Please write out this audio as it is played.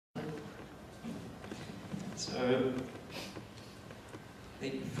So, the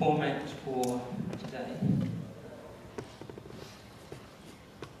format for today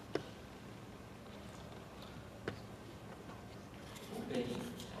will be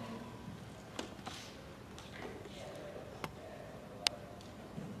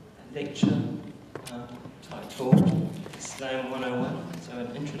a lecture titled Islam 101, so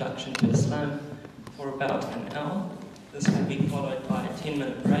an introduction to Islam for about an hour. This will be followed by a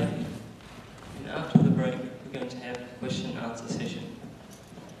 10-minute break, and after the break we're going to have a question and answer session.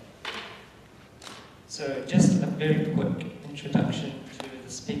 So just a very quick introduction to the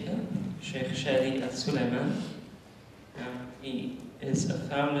speaker, Sheikh Shady Alsuleiman. He is a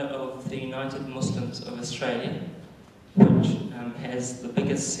founder of the United Muslims of Australia, which has the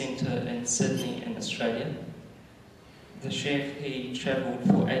biggest centre in Sydney in Australia. The Sheikh, he travelled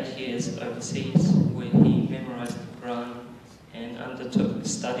for 8 years overseas, where he memorised the Quran and undertook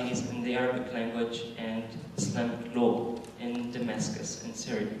studies in the Arabic language and Islamic law in Damascus in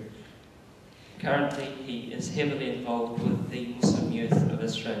Syria. Currently, he is heavily involved with the Muslim youth of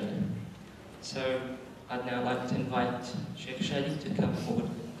Australia. So, I'd now like to invite Sheikh Shady to come forward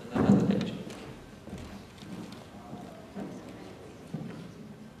with another lecture.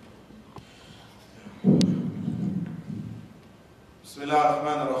 بسم الله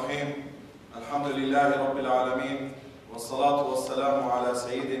الرحمن الرحيم الحمد لله رب العالمين والصلاة والسلام على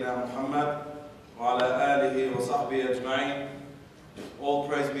سيدنا محمد وعلى آله وصحبه أجمعين. All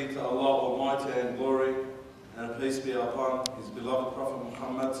praise be to Allah Almighty and glory, and peace be upon His beloved Prophet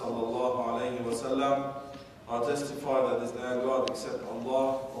Muhammad sallallahu alayhi wa sallam. I testify that there is no God except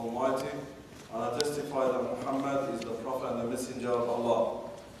Allah Almighty, and I testify that Muhammad is the Prophet and the Messenger of Allah.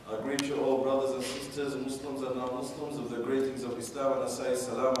 I greet you all, brothers and sisters, Muslims and non-Muslims, with the greetings of Islam, and I say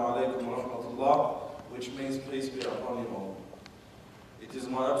Assalamu alaikum wa rahmatullah, which means peace be upon you all. It is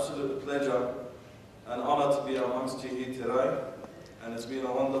my absolute pleasure and honor to be amongst you here today, and it's been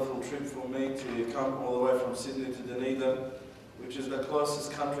a wonderful trip for me to come all the way from Sydney to Dunedin, which is the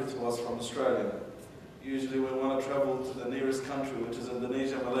closest country to us from Australia. Usually we want to travel to the nearest country, which is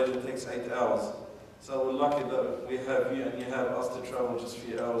Indonesia. Malaysia takes 8 hours. So we're lucky that we have you and you have us to travel just a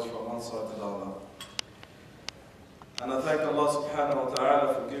few hours from one side to the other. And I thank Allah subhanahu wa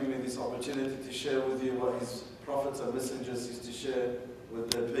ta'ala for giving me this opportunity to share with you what His prophets and messengers used to share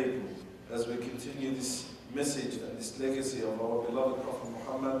with their people, as we continue this message and this legacy of our beloved Prophet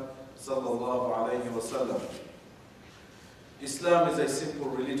Muhammad sallallahu alayhi wa sallam. Islam is a simple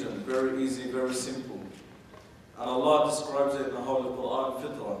religion, very easy, very simple. And Allah describes it in the Holy Quran,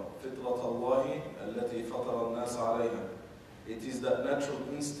 Fitrat Allahi allati fatara an-nas alayha. It is that natural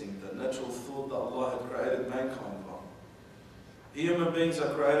instinct, that natural thought that Allah had created mankind from. Human beings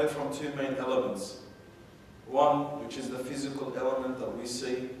are created from two main elements. One, which is the physical element that we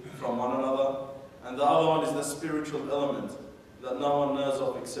see from one another, and the other one is the spiritual element that no one knows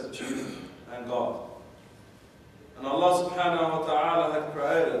of except you and God. And Allah subhanahu wa ta'ala had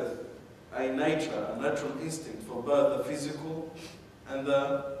created a nature, a natural instinct for both the physical and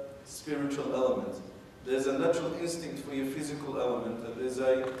the spiritual element. There's a natural instinct for your physical element, and there's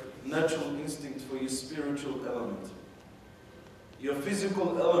a natural instinct for your spiritual element. Your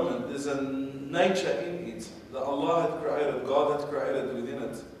physical element, there's a nature in it that Allah had created, God had created within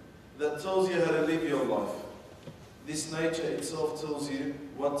it, that tells you how to live your life. This nature itself tells you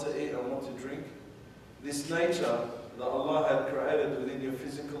what to eat and what to drink. This nature that Allah had created within your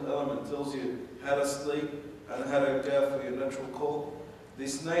physical element tells you how to sleep and how to go for your natural call.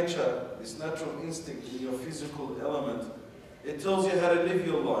 This nature, this natural instinct in your physical element, it tells you how to live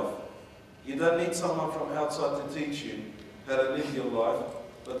your life. You don't need someone from outside to teach you how to live your life,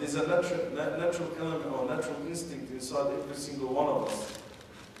 but there's a natural element or natural instinct inside every single one of us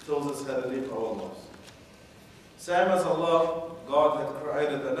that tells us how to live our lives. Same as Allah, God had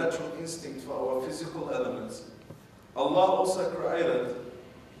created a natural instinct for our physical elements, Allah also created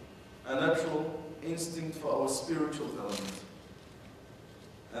a natural instinct for our spiritual element.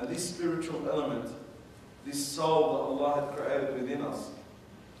 And this spiritual element, this soul that Allah had created within us,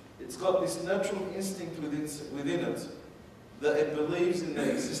 it's got this natural instinct within it that it believes in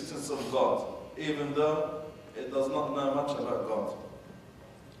the existence of God, even though it does not know much about God.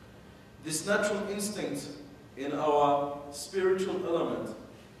 This natural instinct in our spiritual element,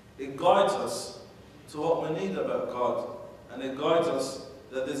 it guides us to what we need about God, and it guides us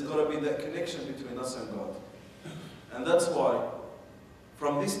that there's got to be that connection between us and God. And that's why,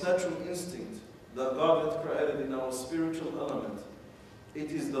 from this natural instinct that God has created in our spiritual element,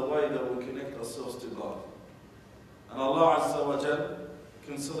 it is the way that we connect ourselves to God. And Allah Azza wa Jal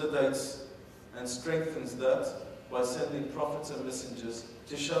consolidates and strengthens that by sending prophets and messengers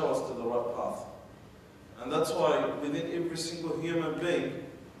to show us to the right path. And that's why within every single human being,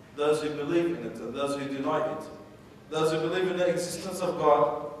 those who believe in it and those who deny it, those who believe in the existence of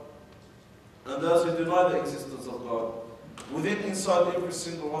God and those who deny the existence of God, within inside every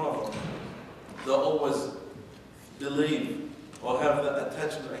single one of them, they always believe or have that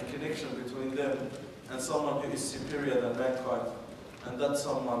attachment and connection between them and someone who is superior than mankind. And that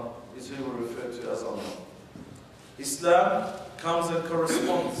someone is who we refer to as Allah. Islam comes and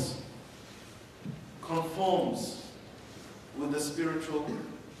corresponds, conforms with the spiritual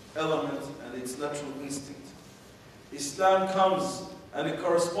element and its natural instinct. Islam comes and it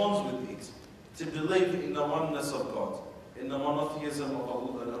corresponds with it to believe in the oneness of God, in the monotheism of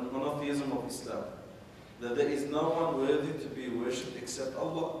Allah, the monotheism of Islam. That there is no one worthy to be worshipped except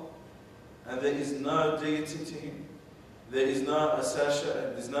Allah, and there is no deity to Him. There is no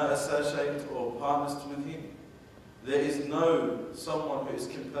associate or partners with Him. There is no someone who is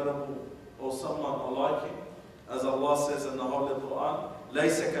comparable or someone alike Him. As Allah says in the Holy Quran,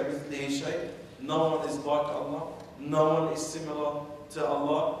 لَيْسَ كَمِثْلِهِ شَيْءٍ. No one is like Allah. No one is similar to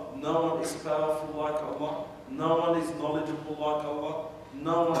Allah. No one is powerful like Allah. No one is knowledgeable like Allah.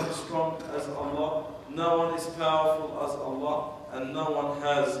 No one is strong as Allah. No one is powerful as Allah. And no one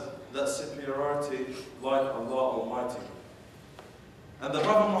has that superiority like Allah Almighty. And the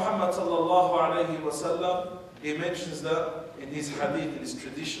Prophet Muhammad sallallahu alayhi wa sallam, he mentions that in his hadith, in his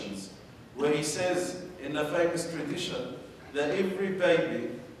traditions, where he says in the famous tradition that every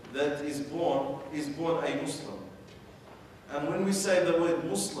baby that is born a Muslim. And when we say the word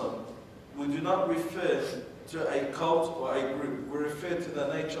Muslim, we do not refer to a cult or a group. We refer to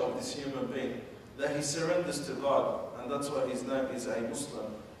the nature of this human being, that he surrenders to God, and that's why his name is a Muslim,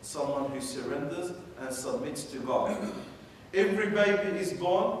 someone who surrenders and submits to God. Every baby is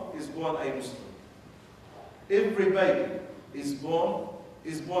born a Muslim. Every baby is born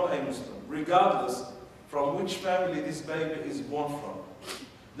a Muslim, regardless from which family this baby is born from.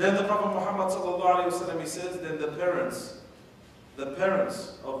 Then the Prophet Muhammad sallallahu alaihi wasallam, he says, then the parents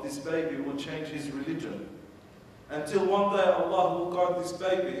of this baby will change his religion, until one day Allah will guide this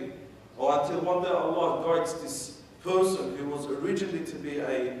baby, or until one day Allah guides this person who was originally to be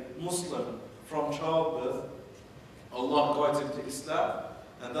a Muslim from childbirth. Allah guides him to Islam,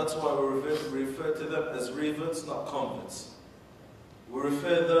 and that's why we refer to them as reverts, not converts. We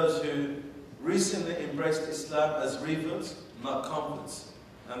refer those who recently embraced Islam as reverts, not converts.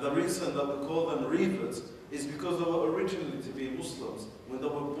 And the reason that we call them reverts is because they were originally to be Muslims when they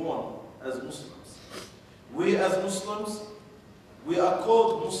were born as Muslims. We as Muslims, we are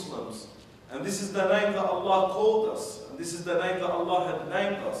called Muslims. And this is the name that Allah called us. And this is the name that Allah had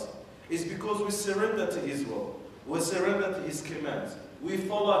named us. It's because we surrender to His will. We surrender to His commands. We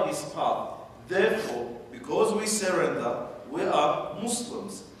follow His path. Therefore, because we surrender, we are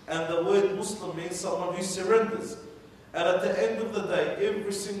Muslims. And the word Muslim means someone who surrenders. And at the end of the day,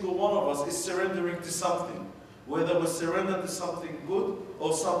 every single one of us is surrendering to something. Whether we surrender to something good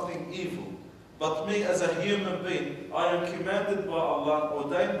or something evil. But me as a human being, I am commanded by Allah,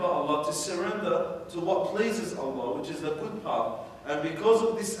 ordained by Allah to surrender to what pleases Allah, which is the good path. And because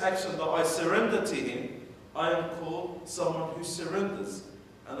of this action that I surrender to Him, I am called someone who surrenders.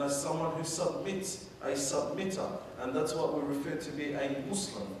 And as someone who submits, a submitter. And that's what we refer to be a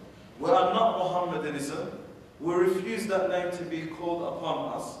Muslim. We are not Mohammedanism. We refuse that name to be called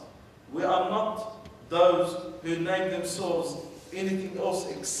upon us. We are not those who name themselves anything else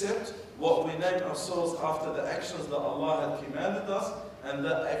except what we name ourselves after the actions that Allah had commanded us, and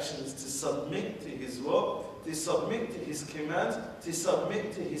that action is to submit to His will, to submit to His commands, to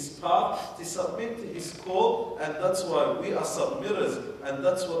submit to His path, to submit to His call, and that's why we are submitters, and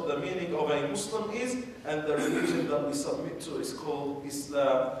that's what the meaning of a Muslim is, and the religion that we submit to is called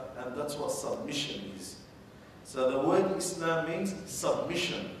Islam, and that's what submission is. So the word Islam means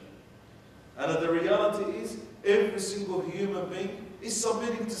submission. And the reality is, every single human being is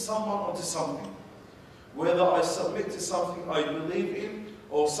submitting to someone or to something. Whether I submit to something I believe in,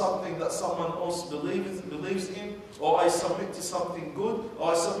 or something that someone else believes in, or I submit to something good,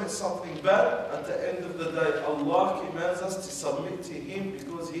 or I submit to something bad, at the end of the day, Allah commands us to submit to Him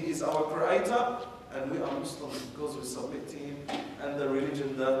because He is our Creator, and we are Muslims because we submit to Him, and the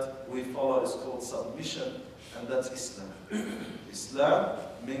religion that we follow is called submission, and that's Islam. Islam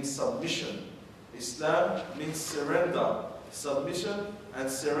means submission. Islam means surrender. Submission and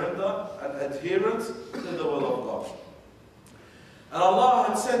surrender and adherence to the will of God. And Allah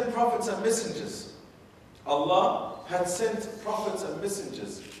had sent prophets and messengers. Allah had sent prophets and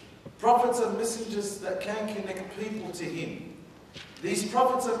messengers. Prophets and messengers that can connect people to Him. These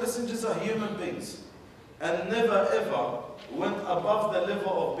prophets and messengers are human beings and never ever went above the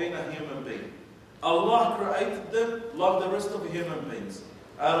level of being a human being. Allah created them like the rest of human beings,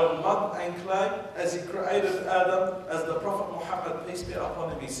 out of mud and clay, as He created Adam, as the Prophet Muhammad, peace be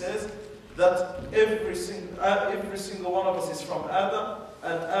upon him, he says that every single one of us is from Adam,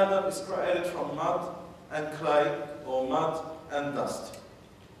 and Adam is created from mud and clay, or mud and dust.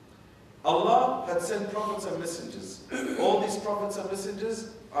 Allah had sent prophets and messengers. All these prophets and messengers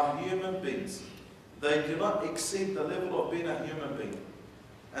are human beings. They do not exceed the level of being a human being.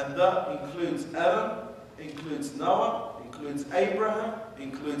 And that includes Adam, includes Noah, includes Abraham,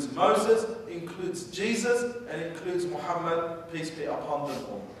 includes Moses, includes Jesus, and includes Muhammad, peace be upon them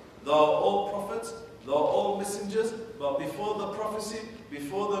all. They are all prophets, they are all messengers, but before the prophecy,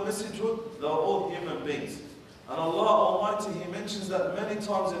 before the messagehood, they are all human beings. And Allah Almighty, He mentions that many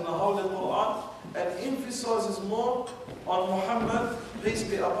times in the Holy Quran, and emphasizes more on Muhammad, peace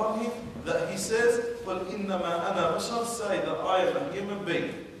be upon him, that He says, "Qul innama ana bashar," say that I am a human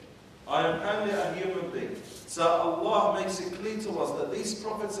being. I am only a human being. So Allah makes it clear to us that these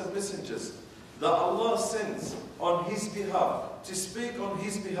prophets and messengers that Allah sends on His behalf, to speak on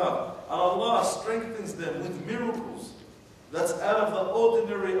His behalf, and Allah strengthens them with miracles that's out of the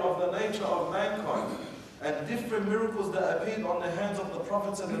ordinary of the nature of mankind, and different miracles that appeared on the hands of the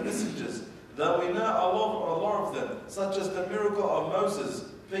prophets and the messengers, that we know a lot of them, such as the miracle of Moses,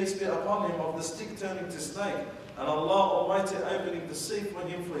 peace be upon him, of the stick turning to snake, and Allah Almighty opening the sea for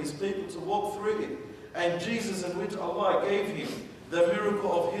him, for His people to walk through it, and Jesus, in which Allah gave him the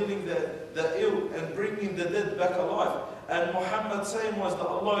miracle of healing the ill and bringing the dead back alive. And Muhammad, same was that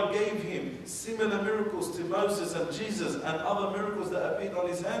Allah gave him similar miracles to Moses and Jesus and other miracles that appeared on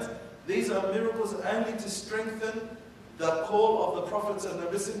his hands. These are miracles only to strengthen the call of the prophets and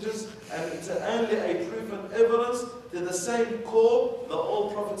the messengers, and it's only a proof and evidence to the same call that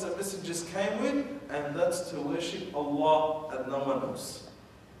all prophets and messengers came with, and that's to worship Allah and no one else.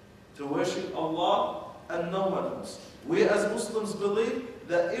 To worship Allah and no one else. We as Muslims believe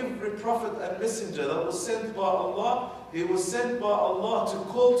that every prophet and messenger that was sent by Allah, he was sent by Allah to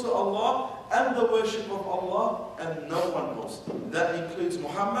call to Allah and the worship of Allah and no one else. That includes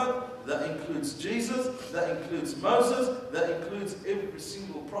Muhammad, that includes Jesus, that includes Moses, that includes every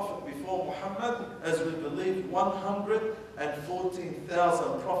single prophet before Muhammad, as we believe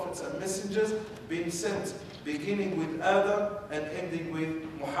 114,000 prophets and messengers being sent, beginning with Adam and ending with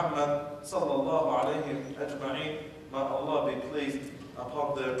Muhammad sallallahu alayhi ajma'in. May Allah be pleased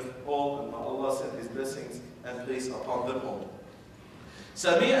upon them all, and may Allah send His blessings and peace upon them all.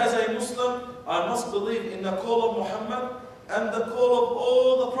 So me as a Muslim, I must believe in the call of Muhammad and the call of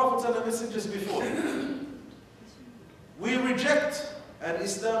all the prophets and the messengers before him. We reject, and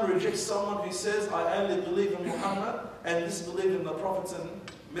Islam rejects someone who says, I only believe in Muhammad and disbelieve in the prophets and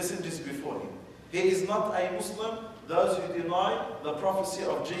messengers before him. He is not a Muslim, those who deny the prophecy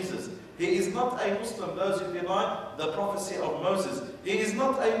of Jesus. He is not a Muslim, those who deny the prophecy of Moses. He is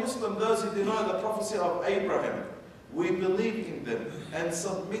not a Muslim, those who deny the prophecy of Abraham. We believe in them and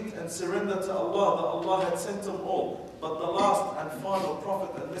submit and surrender to Allah that Allah had sent them all. But the last and final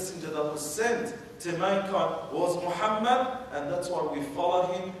prophet and messenger that was sent to mankind was Muhammad, and that's why we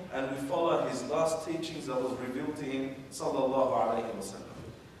follow him and we follow his last teachings that was revealed to him, sallallahu alayhi wa sallam.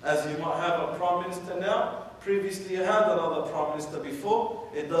 As you might have a prime minister now, previously you had another prime minister before.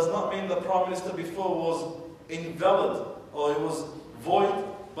 It does not mean the prime minister before was invalid or it was void,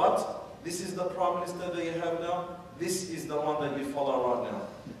 but this is the prime minister that you have now. This is the one that you follow right now.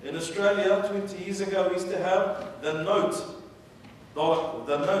 In Australia, 20 years ago, we used to have the dollar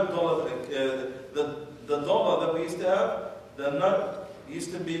that we used to have. The note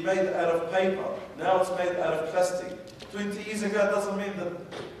used to be made out of paper. Now it's made out of plastic. 20 years ago doesn't mean that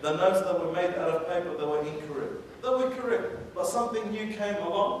the notes that were made out of paper, they were incorrect. They were correct, but something new came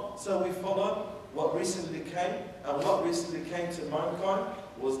along, so we followed what recently came, and what recently came to mankind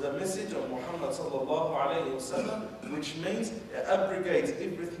was the message of Muhammad sallallahu alayhi wa sallam, which means it abrogates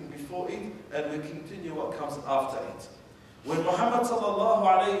everything before it, and we continue what comes after it. When Muhammad sallallahu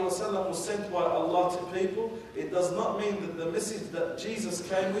alayhi wa sallam was sent by Allah to people, it does not mean that the message that Jesus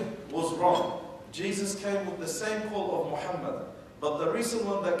came with was wrong. Jesus came with the same call of Muhammad. But the recent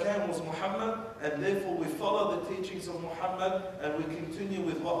one that came was Muhammad, and therefore we follow the teachings of Muhammad and we continue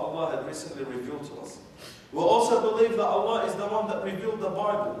with what Allah had recently revealed to us. We also believe that Allah is the one that revealed the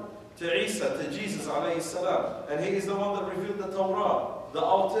Bible to Isa, to Jesus alayhi salam, and He is the one that revealed the Torah, the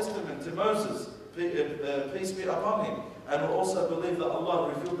Old Testament to Moses, peace be upon him. And we also believe that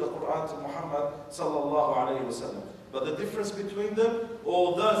Allah revealed the Quran to Muhammad sallallahu alayhi wa sallam. But the difference between them,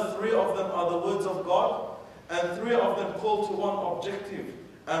 although three of them are the words of God, and three of them call to one objective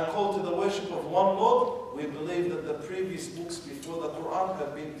and call to the worship of one Lord, we believe that the previous books before the Quran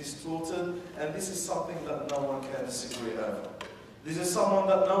have been distorted, and this is something that no one can disagree over. This is someone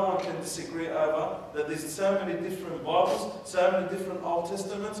that no one can disagree over, that there's so many different Bibles, so many different Old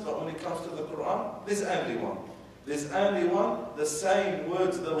Testaments, but when it comes to the Quran, there's only one. There's only one. The same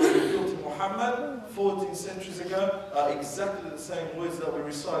words that were revealed to Muhammad 14 centuries ago are exactly the same words that we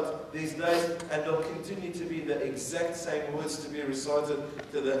recite these days, and they'll continue to be the exact same words to be recited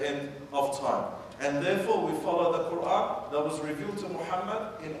to the end of time. And therefore we follow the Quran that was revealed to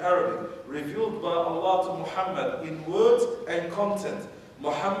Muhammad in Arabic, revealed by Allah to Muhammad in words and content.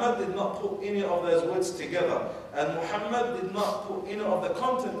 Muhammad did not put any of those words together, and Muhammad did not put any of the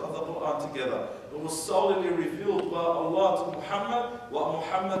content of the Quran together. It was solely revealed by Allah to Muhammad. What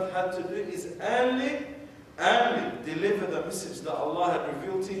Muhammad had to do is only deliver the message that Allah had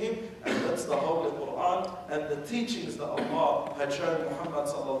revealed to him, and that's the Holy Quran and the teachings that Allah had shown Muhammad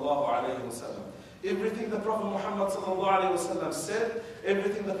sallallahu alayhi wa sallam. Everything the Prophet Muhammad sallallahu alayhi wa sallam said,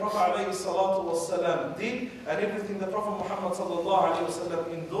 everything the Prophet alayhi salatu wa sallam did, and everything the Prophet Muhammad sallallahu alayhi wa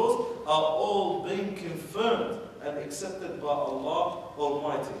sallam endorsed are all being confirmed and accepted by Allah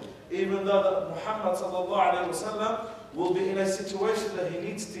Almighty. Even though that Muhammad sallallahu alayhi wa sallam will be in a situation that he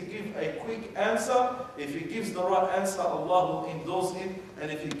needs to give a quick answer. If he gives the right answer, Allah will endorse him, and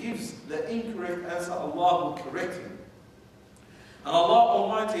if he gives the incorrect answer, Allah will correct him. And Allah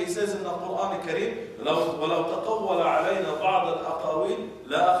Almighty, He says in the Quran Kareem, وَلَوْ تَقَوَّلَ عَلَيْنَا بَعْضَ الْأَقَاوِيلِ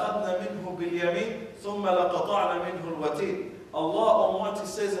لَأَخَذْنَا مِنْهُ بِالْيَمِينِ ثُمَّ لَقَطَعْنَا مِنْهُ الْوَتِينَ. Allah Almighty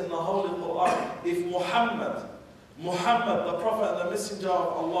says in the Holy Quran, if Muhammad, the Prophet and the Messenger of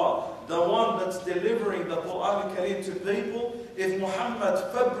Allah, the one that's delivering the Quran Kareem to people, if Muhammad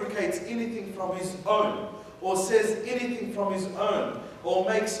fabricates anything from his own, or says anything from his own, or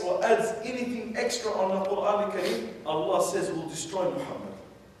makes or adds anything extra on the Quran Kareem, Allah says will destroy Muhammad.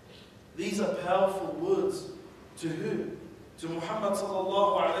 These are powerful words. To who? To Muhammad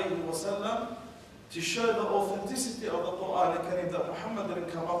sallallahu alayhi wa sallam, to show the authenticity of the Quran Kareem, that Muhammad didn't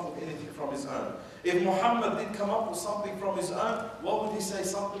come up with anything from his own. If Muhammad did come up with something from his own, why would he say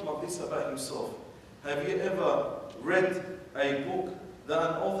something like this about himself? Have you ever read a book that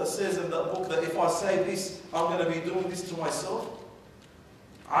an author says in that book that if I say this, I'm going to be doing this to myself?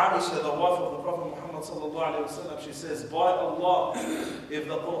 Aisha, the wife of the Prophet Muhammad sallallahu alayhi wa sallam, she says, by Allah, if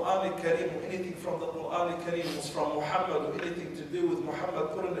the Quran Kareem or anything from the Quran Kareem was from Muhammad or anything to do with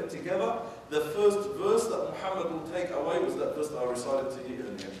Muhammad putting it together, the first verse that Muhammad will take away was that verse that I recited to you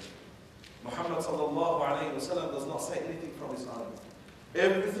earlier. Muhammad sallallahu alayhi wa sallam does not say anything from his own.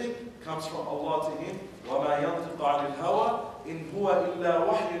 Everything comes from Allah to him. وَمَا يَنْطِقُ عَنِ الْهَوَىٰ إِنْ هُوَ إِلَّا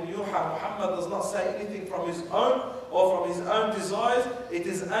وَحْيٌ يُوحَىٰ. Muhammad does not say anything from his own or from his own desires. It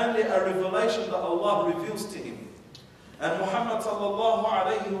is only a revelation that Allah reveals to him. And Muhammad sallallahu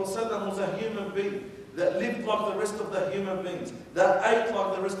alayhi wa sallam was a human being that lived like the rest of the human beings, that ate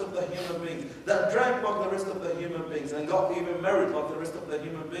like the rest of the human beings, that drank like the rest of the human beings, and got even married like the rest of the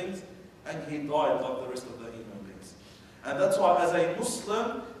human beings, and he died like the rest of the human beings. And that's why as a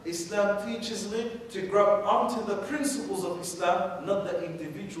Muslim, Islam teaches me to grab onto the principles of Islam, not the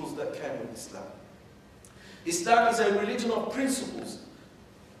individuals that came with Islam. Islam is a religion of principles,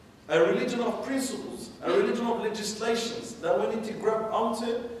 a religion of principles, a religion of legislations that we need to grab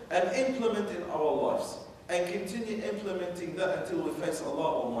onto and implement in our lives, and continue implementing that until we face Allah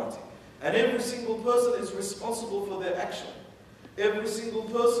Almighty. And every single person is responsible for their action. Every single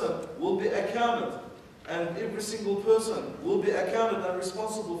person will be accounted, and every single person will be accounted and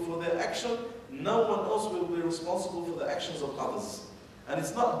responsible for their action. No one else will be responsible for the actions of others. And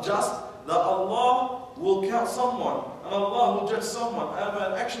it's not just that Allah will count someone and Allah will judge someone over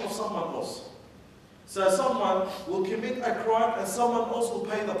an action of someone else. So someone will commit a crime and someone else will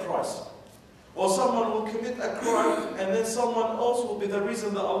pay the price. Or someone will commit a crime and then someone else will be the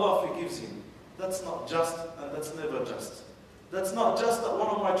reason that Allah forgives him. That's not just, and that's never just. That's not just that one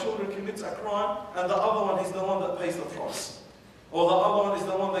of my children commits a crime and the other one is the one that pays the price. Or the other one is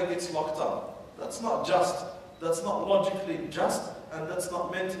the one that gets locked up. That's not just. That's not logically just, and that's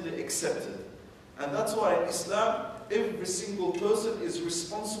not mentally accepted. And that's why in Islam, every single person is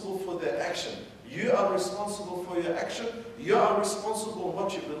responsible for their action. You are responsible for your action. You are responsible for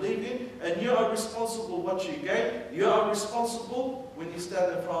what you believe in, and you are responsible for what you gain. You are responsible when you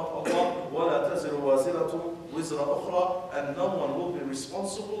stand in front of Allah. وَلَا تَزِرُ وَازِرَةٌ وِزْرَ أُخْرَى. And no one will be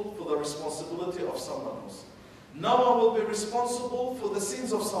responsible for the responsibility of someone else. No one will be responsible for the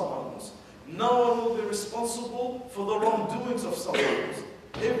sins of someone else. No one will be responsible for the wrongdoings of someone else.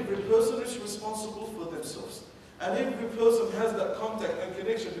 Every person is responsible for themselves. And every person has that contact and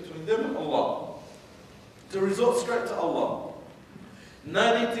connection between them and Allah, to resort straight to Allah.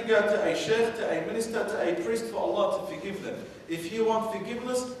 No need to go to a sheikh, to a minister, to a priest for Allah to forgive them. If you want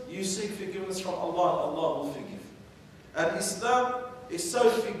forgiveness, you seek forgiveness from Allah and Allah will forgive. And Islam is so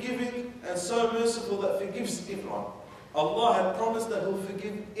forgiving and so merciful that forgives everyone. Allah had promised that He'll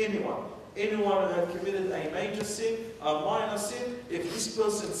forgive anyone. Anyone who had committed a major sin, a minor sin, if this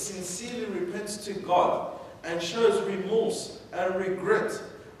person sincerely repents to God and shows remorse and regret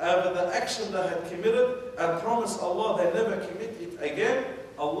over the action they had committed and promised Allah they never commit it again,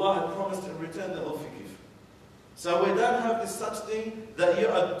 Allah had promised in return that He'll forgive. So we don't have this such thing that you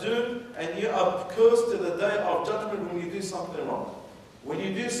are doomed and you are cursed to the day of judgment when you do something wrong. When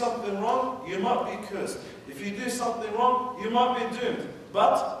you do something wrong, you might be cursed. If you do something wrong, you might be doomed.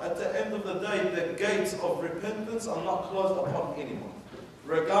 But at the end of the day, the gates of repentance are not closed upon anyone.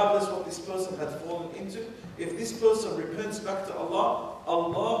 Regardless what this person had fallen into, if this person repents back to Allah,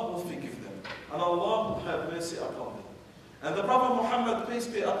 Allah will forgive them. And Allah will have mercy upon them. And the Prophet Muhammad, peace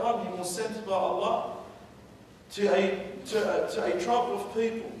be upon him, was sent by Allah to a tribe of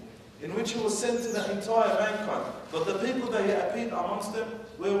people in which he was sent to the entire mankind. But the people that he appeared amongst them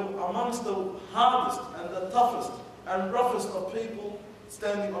were amongst the hardest and the toughest and roughest of people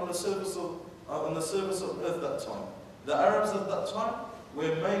standing on the surface of earth that time. The Arabs at that time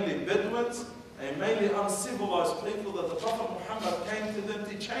were mainly Bedouins and mainly uncivilized people that the Prophet Muhammad came to them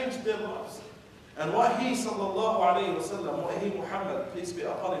to change their lives. And what he, sallallahu alayhi wasallam, what he, Muhammad, peace be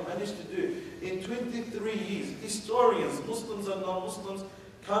upon him, managed to do in 23 years, historians, Muslims and non-Muslims,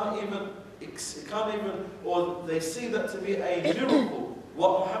 can't even, or they see that to be a miracle,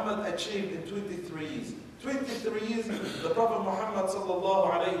 what Muhammad achieved in 23 years. 23 years, the Prophet Muhammad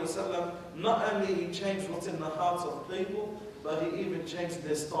sallallahu alayhi wasallam, not only he changed what's in the hearts of people, but he even changed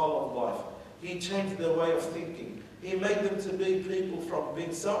their style of life. He changed their way of thinking. He made them to be people from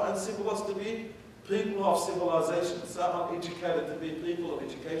being so uncivilized to be people of civilization, so uneducated to be people of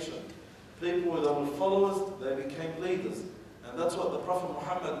education. People that were followers, they became leaders. And that's what the Prophet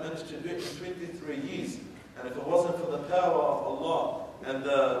Muhammad managed to do in 23 years. And if it wasn't for the power of Allah and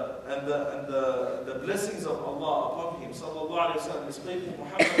the blessings of Allah upon him, sallallahu alayhi wa sallam, his people,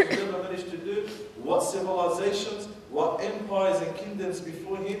 Muhammad never managed to do what civilizations, what empires and kingdoms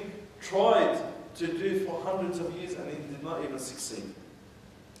before him tried to do for hundreds of years and he did not even succeed.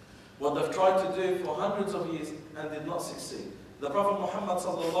 What they've tried to do for hundreds of years and did not succeed. The Prophet Muhammad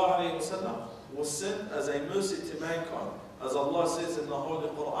sallallahu alayhi wa sallam was sent as a mercy to mankind. As Allah says in the Holy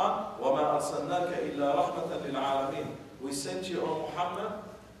Quran, وَمَا أَرْسَلْنَاكَ إِلَّا رَحْمَةً لِلْعَالَمِينَ. We sent you, O Muhammad,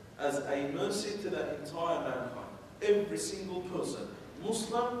 as a mercy to the entire mankind. Every single person,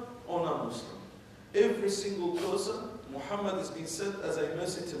 Muslim or non-Muslim. Every single person, Muhammad has been sent as a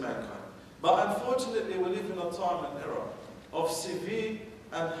mercy to mankind. But unfortunately, we live in a time and era of severe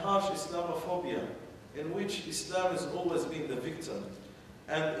and harsh Islamophobia, in which Islam has always been the victim.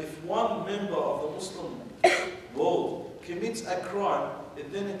 And if one member of the Muslim world commits a crime,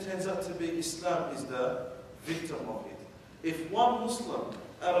 then it turns out to be Islam is the victim of it. If one Muslim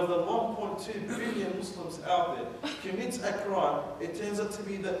out of the 1.2 billion Muslims out there commits a crime, it turns out to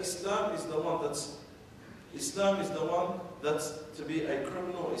be that Islam is the one that's to be a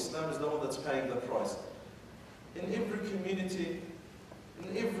criminal. Islam is the one that's paying the price. In every community,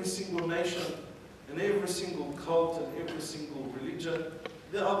 in every single nation, in every single cult, in every single religion,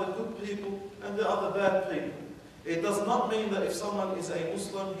 there are the good people and there are the bad people. It does not mean that if someone is a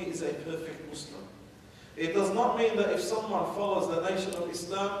Muslim, he is a perfect Muslim. It does not mean that if someone follows the nation of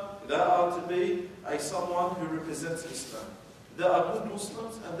Islam, they are to be someone who represents Islam. There are good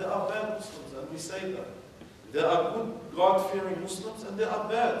Muslims and there are bad Muslims, and we say that. There are good God-fearing Muslims and there are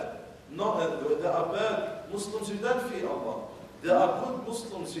bad. There are bad Muslims who don't fear Allah. There are good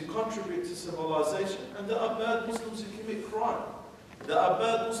Muslims who contribute to civilization, and there are bad Muslims who commit crime. There are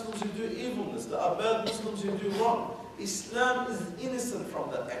bad Muslims who do evilness. There are bad Muslims who do wrong. Islam is innocent from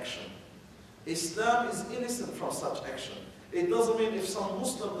that action. Islam is innocent from such action. It doesn't mean if some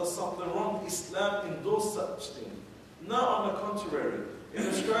Muslim does something wrong, Islam endorses such thing. No, on the contrary. In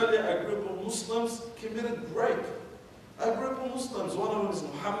Australia, a group of Muslims committed rape. A group of Muslims, one of them is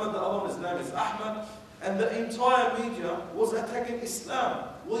Muhammad, the other one, his name is Ahmad, and the entire media was attacking Islam.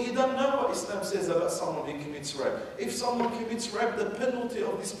 Well, you don't know what Islam says about someone who commits rape. If someone commits rape, the penalty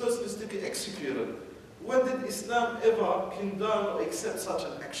of this person is to be executed. When did Islam ever condone or accept such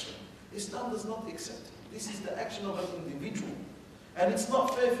an action? Islam does not accept it. This is the action of an individual. And it's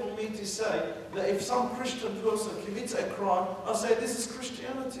not fair for me to say that if some Christian person commits a crime, I'll say this is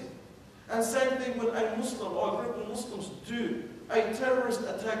Christianity. And same thing when a Muslim or a group of Muslims do a terrorist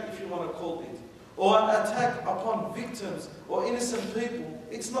attack, if you want to call it, or an attack upon victims or innocent people,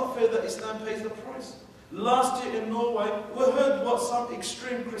 it's not fair that Islam pays the price. Last year in Norway, we heard about some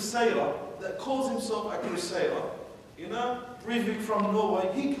extreme crusader that calls himself a crusader, you know, Breivik from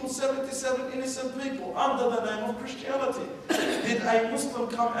Norway. He killed 77 innocent people under the name of Christianity. Did a Muslim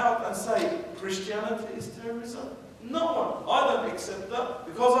come out and say Christianity is terrorism? No one. I don't accept that,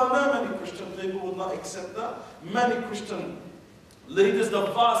 because I know many Christian people would not accept that. Many Christian leaders, the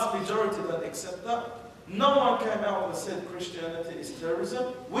vast majority, don't accept that. No one came out and said Christianity is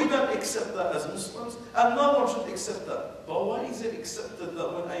terrorism. We don't accept that as Muslims, and no one should accept that. But why is it accepted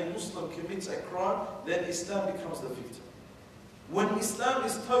that when a Muslim commits a crime, then Islam becomes the victim? When Islam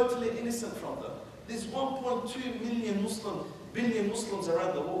is totally innocent from that. There's 1.2 billion Muslims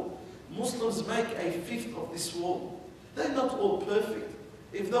around the world. Muslims make a fifth of this world. They're not all perfect.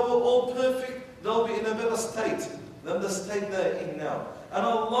 If they were all perfect, they'll be in a better state than the state they're in now. And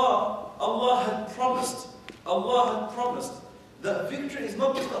Allah had promised that victory is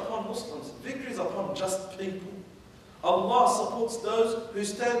not just upon Muslims, victory is upon just people. Allah supports those who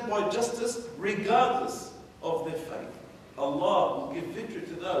stand by justice regardless of their faith. Allah will give victory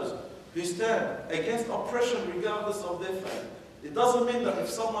to those who stand against oppression regardless of their faith. It doesn't mean that if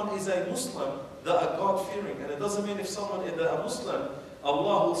someone is a Muslim, they are God-fearing. And it doesn't mean if someone is a Muslim,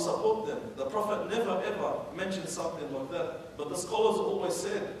 Allah will support them. The Prophet never ever mentioned something like that. But the scholars always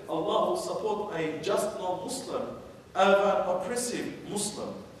said, Allah will support a just non-Muslim over an oppressive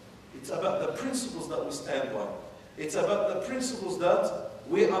Muslim. It's about the principles that we stand by. It's about the principles that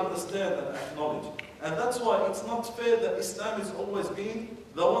we understand and acknowledge. And that's why it's not fair that Islam has always been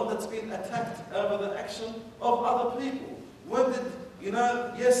the one that's been attacked over the action of other people. When did,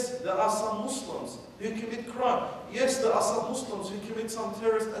 yes, there are some Muslims who commit crime. Yes, there are some Muslims who commit some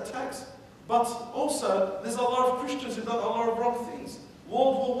terrorist attacks. But also, there's a lot of Christians who done a lot of wrong things.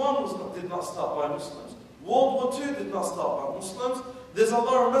 World War I did not start by Muslims. World War II did not start by Muslims. There's a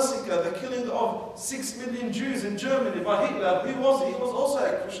lot of massacre, the killing of 6 million Jews in Germany by Hitler. Who was he? He was also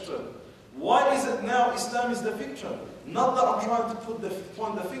a Christian. Why is it now Islam is the victim? Not that I'm trying to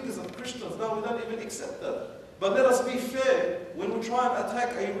point the fingers at Christians. No, we don't even accept that. But let us be fair. When we try and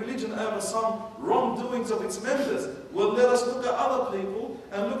attack a religion over some wrongdoings of its members, well, let us look at other people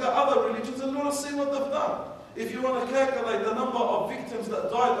and look at other religions and let us see what they've done. If you want to calculate the number of victims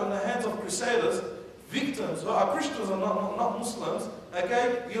that died on the hands of crusaders, victims who are Christians and not Muslims,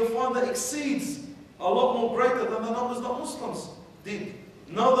 okay, you'll find that exceeds a lot more greater than the numbers that Muslims did.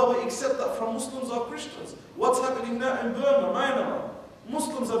 Now that we accept that from Muslims or Christians. What's happening now in Burma, Myanmar?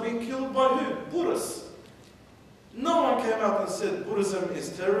 Muslims are being killed by who? Buddhists. No one came out and said Buddhism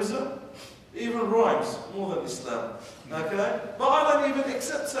is terrorism. Even rhymes more than Islam. Okay? But I don't even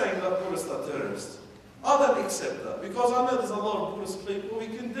accept saying that Buddhists are terrorists. I don't accept that, because I know there's a lot of Buddhist people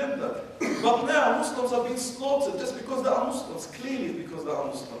who condemn that. But now Muslims are being slaughtered just because they are Muslims, clearly because they are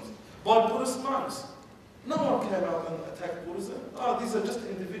Muslims, by Buddhist monks. No one came out and attacked Buddhism. These are just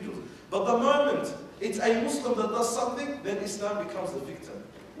individuals. But the moment it's a Muslim that does something, then Islam becomes the victim.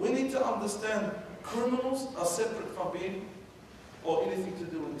 We need to understand criminals are separate from being or anything to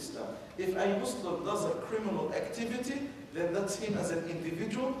do with Islam. If a Muslim does a criminal activity, then that's him as an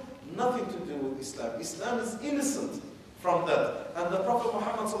individual, nothing to do with Islam. Islam is innocent from that. And the Prophet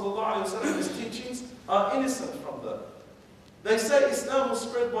Muhammad ﷺ, his teachings are innocent from that. They say Islam was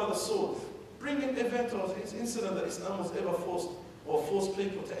spread by the sword. Bring an event or incident that Islam was ever forced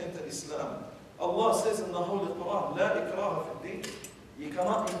people to enter Islam. Allah says in the Holy Quran, La ikraha fi din. You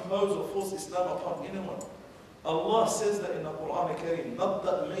cannot impose or force Islam upon anyone. Allah says that in the Quran Al-Karim. Not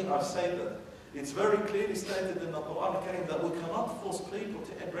that me, I say that. It's very clearly stated in the Quran Al-Karim that we cannot force people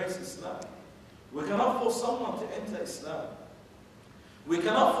to embrace Islam. We cannot force someone to enter Islam. We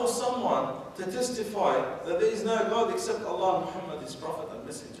cannot force someone to testify that there is no God except Allah and Muhammad, his Prophet and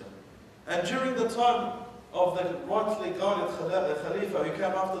Messenger. And during the time of the rightly guarded Khalifa who came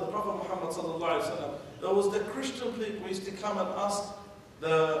after the Prophet Muhammad ﷺ, there was the Christian people who used to come and ask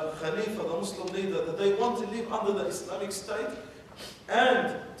the Khalifa, the Muslim leader, that they want to live under the Islamic State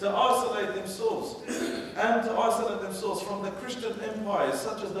and to isolate themselves from the Christian empires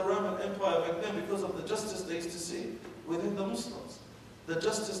such as the Roman Empire back then, because of the justice they used to see within the Muslims, the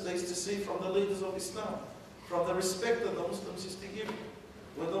justice they used to see from the leaders of Islam, from the respect that the Muslims used to give.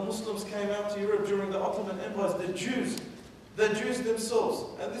 When the Muslims came out to Europe during the Ottoman empires, the Jews themselves,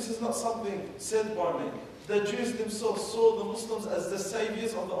 and this is not something said by me, the Jews themselves saw the Muslims as the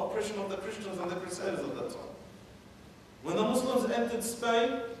saviors of the oppression of the Christians and the Crusaders at that time. When the Muslims entered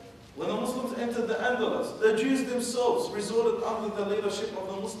Spain, when the Muslims entered the Andalus, the Jews themselves resorted under the leadership of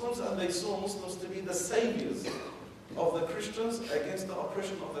the Muslims, and they saw Muslims to be the saviors of the Christians against the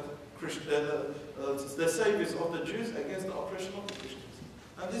oppression of the saviors of the Jews against the oppression of the Christians.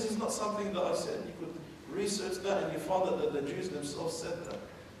 And this is not something that I said. You could research that and you find that the Jews themselves said that.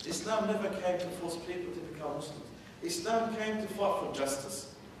 Islam never came to force people to become Muslims. Islam came to fight for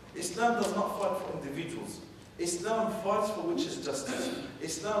justice. Islam does not fight for individuals. Islam fights for which is justice.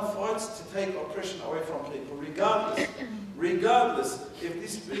 Islam fights to take oppression away from people, regardless if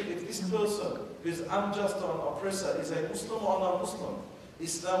this person who is unjust or an oppressor is a Muslim or non-Muslim.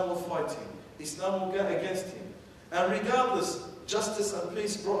 Islam will fight him. Islam will go against him. And regardless, justice and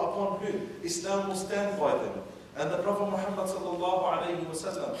peace brought upon who? Islam will stand by them. And the Prophet Muhammad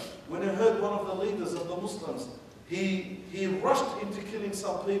ﷺ, when he heard one of the leaders of the Muslims, he rushed into killing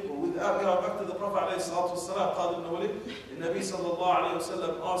some people without going back to the Prophet ﷺ. Khalid ibn Walid, the Nabi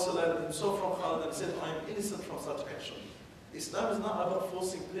ﷺ isolated himself from Khalid and said, I am innocent from such action. Islam is not about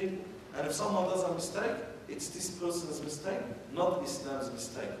forcing people. And if someone does a mistake, it's this person's mistake, not Islam's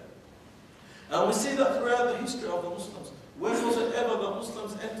mistake. And we see that throughout the history of the Muslims. When was it ever that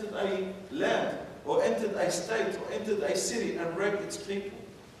Muslims entered a land, or entered a state, or entered a city and raped its people?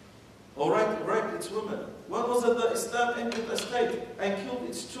 Or raped its women? When was it that Islam entered a state and killed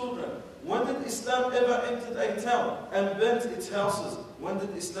its children? When did Islam ever enter a town and burnt its houses? When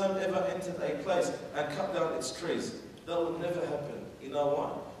did Islam ever enter a place and cut down its trees? That would never happen. You know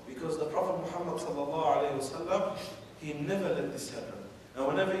why? Because the Prophet Muhammad ﷺ, he never let this happen. And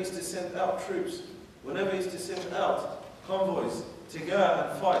whenever he used to send out troops, whenever he used to send out convoys to go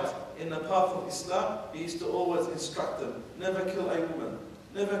and fight in the path of Islam, he used to always instruct them, never kill a woman,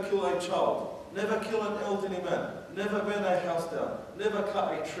 never kill a child, never kill an elderly man, never burn a house down, never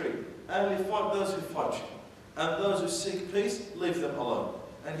cut a tree, only fight those who fight you. And those who seek peace, leave them alone.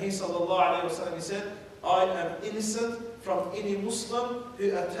 And he ﷺ, he said, I am innocent from any Muslim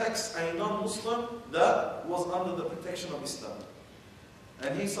who attacks a non-Muslim that was under the protection of Islam.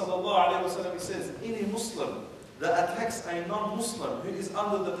 And he ﷺ, he says, any Muslim that attacks a non-Muslim who is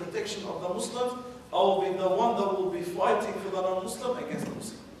under the protection of the Muslims, I will be the one that will be fighting for the non-Muslim against the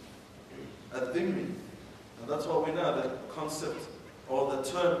Muslim. Ad-Dhimmi. And that's why we know the concept or the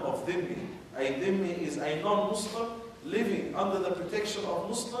term of Dhimmi. A Dhimmi is a non-Muslim living under the protection of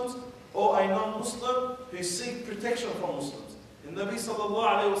Muslims, or a non-Muslim who seeks protection from Muslims. In Nabi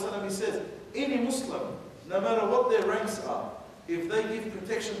ﷺ, he says, any Muslim, no matter what their ranks are, if they give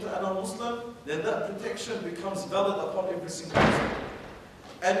protection to a non-Muslim, then that protection becomes valid upon every single Muslim.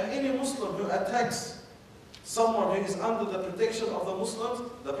 And any Muslim who attacks someone who is under the protection of the Muslims,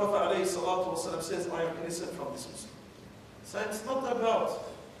 the Prophet ﷺ says, I am innocent from this Muslim. So it's not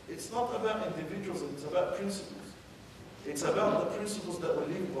about individuals, it's about principles. It's about the principles that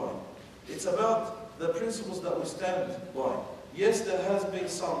we live by. It's about the principles that we stand by. Yes, there has been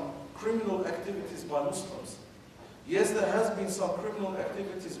some criminal activities by Muslims. Yes, there has been some criminal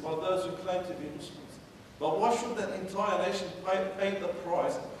activities by those who claim to be Muslims. But why should that entire nation pay the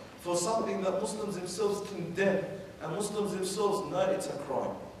price for something that Muslims themselves condemn and Muslims themselves know it's a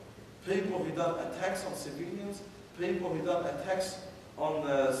crime? People who done attacks on civilians, people who done attacks on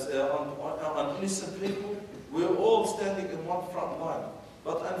innocent people, we're all standing in one front line.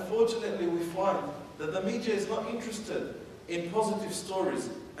 But unfortunately we find that the media is not interested in positive stories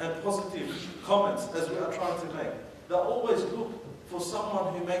and positive comments as we are trying to make. They always look for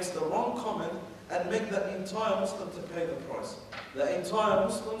someone who makes the wrong comment and make the entire Muslim to pay the price. The entire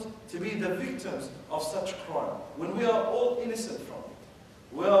Muslims to be the victims of such crime. When we are all innocent from it.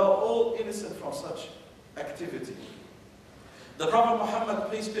 We are all innocent from such activity. The Prophet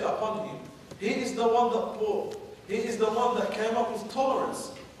Muhammad, peace be upon him, he is the one that brought, he is the one that came up with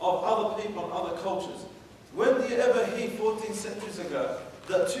tolerance of other people and other cultures. When do you ever hear 14 centuries ago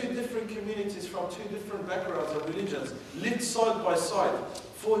that two different communities from two different backgrounds of religions lived side by side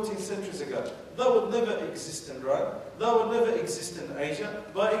 14 centuries ago? That would never exist in Iran. That would never exist in Asia,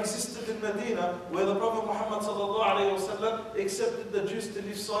 but existed in Medina, where the Prophet Muhammad ﷺ accepted the Jews to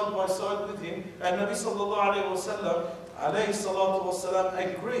live side by side with him, and Nabi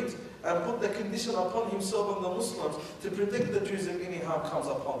ﷺ agreed and put the condition upon himself and the Muslims to protect the Jews if any harm comes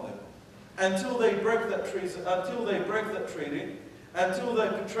upon them. Until they break that treaty, until they betrayed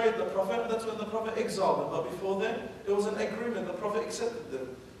the Prophet, that's when the Prophet exiled them. But before then, it was an agreement. The Prophet accepted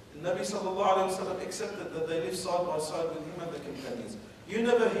them. The Nabi ﷺ accepted that they live side by side with him and the companions. You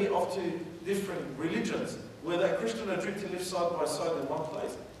never hear of two different religions where that Christian and Jew to live side by side in one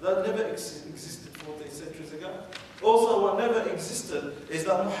place. That never existed 14 centuries ago. Also, what never existed is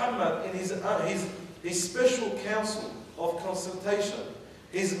that Muhammad, in his special council of consultation,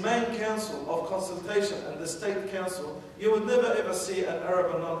 his main council of consultation and the state council, you would never ever see an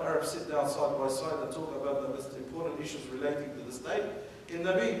Arab and non-Arab sit down side by side and talk about the most important issues relating to the state. In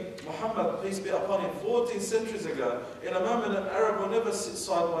Nabi Muhammad, peace be upon him, 14 centuries ago, in a moment an Arab will never sit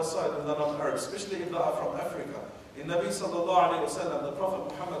side by side with a non-Arab, especially if they are from Africa. In Nabi sallallahu alayhi wa sallam, the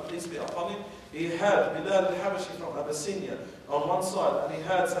Prophet Muhammad, peace be upon him, he had Bilal al-Habashi from Abyssinia on one side, and he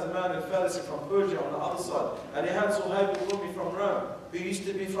had Salman al-Farisi from Persia on the other side, and he had Suhaib al-Rumi from Rome, who used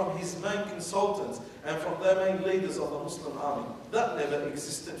to be from his main consultants and from their main leaders of the Muslim army. That never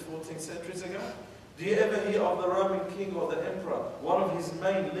existed 14 centuries ago. Do you ever hear of the Roman king or the emperor? One of his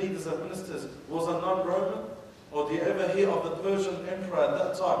main leaders and ministers was a non-Roman? Or do you ever hear of the Persian emperor at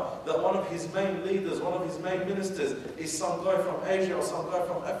that time, that one of his main leaders, one of his main ministers is some guy from Asia or some guy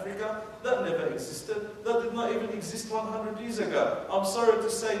from Africa? That never existed. That did not even exist 100 years ago. I'm sorry to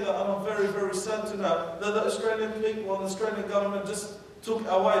say that, and I'm very, very sad to know that the Australian people and the Australian government just took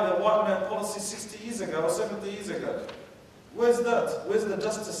away the white man policy 60 years ago or 70 years ago. Where's that? Where's the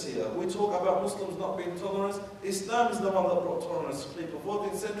justice here? We talk about Muslims not being tolerant. Islam is the one that brought tolerance to people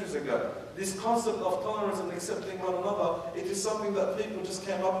 14 centuries ago. This concept of tolerance and accepting one another, it is something that people just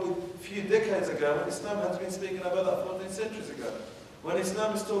came up with a few decades ago, when Islam has been speaking about that 14 centuries ago. When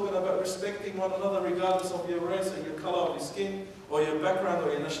Islam is talking about respecting one another regardless of your race or your color of your skin or your background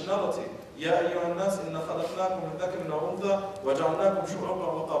or your nationality. يا أيها الناس إن خلقناكم من ذكر وأنثى وجعلناكم شعوبا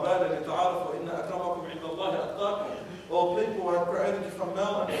وقبائل لتعارفوا إن أكرمكم عند الله أتقاكم. All people had created you from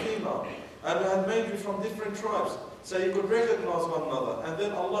male and female, and had made you from different tribes, so you could recognize one another. And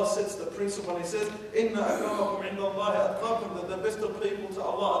then Allah sets the principle and He says, إِنَّ أَكْرَمَكُمْ عِنْدَ اللَّهِ أَتْقَاكُمْ, that the best of people to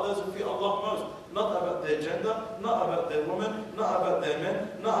Allah are those who fear Allah most. Not about their gender, not about their women, not about their men,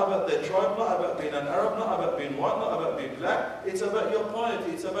 not about their tribe, not about being an Arab, not about being white, not about being black. It's about your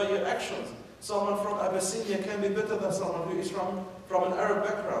piety, it's about your actions. Someone from Abyssinia can be better than someone who is from an Arab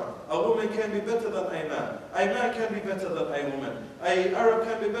background. A woman can be better than a man. A man can be better than a woman. An Arab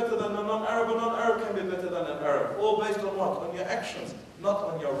can be better than a non-Arab. A non-Arab can be better than an Arab. All based on what? On your actions, not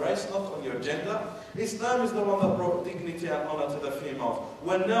on your race, not on your gender. Islam is the one that brought dignity and honor to the females.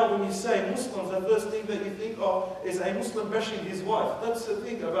 When you say Muslims, the first thing that you think of is a Muslim bashing his wife. That's the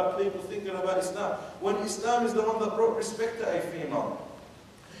thing about people thinking about Islam. When Islam is the one that brought respect to a female.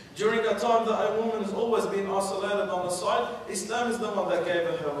 During a time that a woman has always been isolated on the side, Islam is the one that gave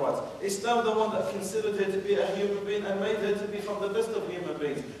her her rights. Islam is the one that considered her to be a human being and made her to be from the best of human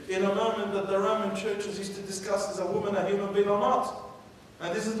beings. In a moment that the Roman churches used to discuss, is a woman a human being or not?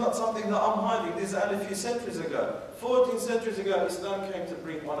 And this is not something that I'm hiding, this is only a few centuries ago. 14 centuries ago, Islam came to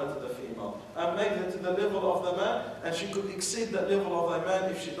bring honor to the female and made her to the level of the man, and she could exceed that level of the man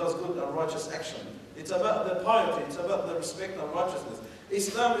if she does good and righteous action. It's about the piety, it's about the respect and righteousness.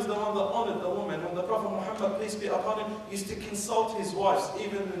 Islam is the one that honored the woman. When the Prophet Muhammad, peace be upon him, used to consult his wives,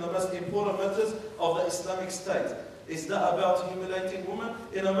 even in the most important matters of the Islamic state. Is that about humiliating women?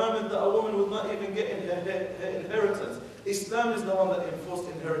 In a moment that a woman would not even get her inheritance. Islam is the one that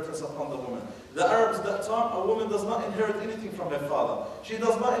enforced inheritance upon the woman. The Arabs at that time, a woman does not inherit anything from her father. She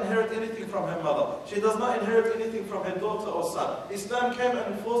does not inherit anything from her mother. She does not inherit anything from her daughter or son. Islam came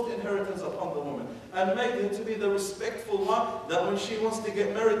and enforced inheritance upon the woman and made her to be the respectful one, that when she wants to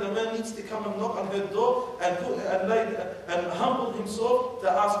get married, the man needs to come and knock on her door and humble himself to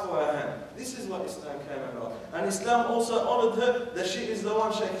ask for her hand. This is what Islam came about. And Islam also honored her that she is the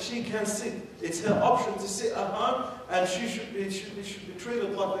one, she can sit. It's her option to sit at home, and she should be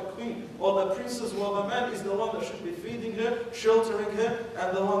treated like a queen or the princess, while the man is the one that should be feeding her, sheltering her,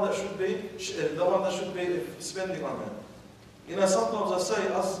 and the one that should be spending on her. You know, sometimes I say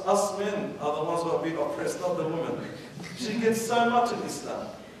us men are the ones who are being oppressed, not the woman. She gets so much in Islam.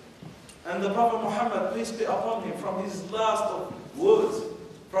 And the Prophet Muhammad, peace be upon him, from his last words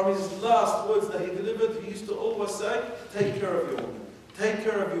that he delivered, he used to always say, take care of your woman. Take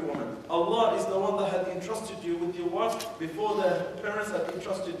care of your woman. Allah is the one that had entrusted you with your wives before their parents had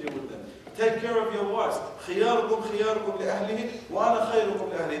entrusted you with them. Take care of your wives. خِيَارُكُمْ خِيَارُكُمْ لِأَهْلِهِ وَأَنَا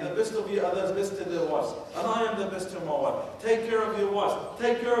خَيْرُكُمْ لِأَهْلِهِ. The best of you are those best to their wives. And I am the best to my wife. Take care of your wives.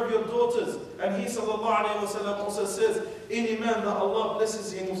 Take care of your daughters. And he sallallahu alayhi wa sallam also says, any man that Allah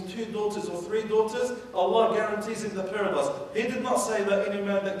blesses him with 2 daughters or 3 daughters, Allah guarantees him the paradise. He did not say that any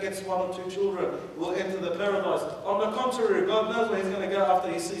man that gets 1 or 2 children will enter the paradise. On the contrary, God knows where he's going to go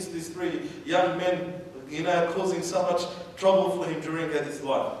after he sees these 3 young men, causing so much trouble for him during his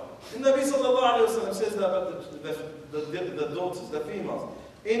life. And Nabi sallallahu alayhi wa sallam says that about the daughters, the females.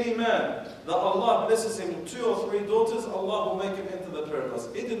 Any man that Allah blesses him with 2 or 3 daughters, Allah will make him enter the paradise.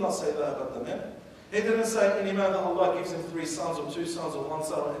 He did not say that about the men. He didn't say any man that Allah gives him 3 sons or 2 sons or 1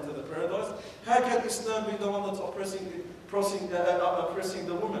 son will enter the paradise. How can Islam be the one that's oppressing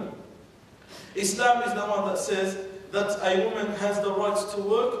the woman? Islam is the one that says that a woman has the rights to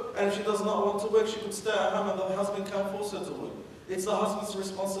work, and if she does not want to work, she could stay at home and the husband can't force her to work. It's the husband's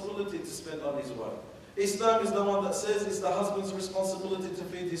responsibility to spend on his wife. Islam is the one that says it's the husband's responsibility to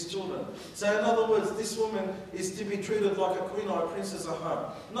feed his children. So in other words, this woman is to be treated like a queen or a princess at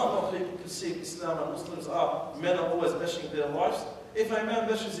home. Not what people perceive Islam and Muslims are. Men are always bashing their wives. If a man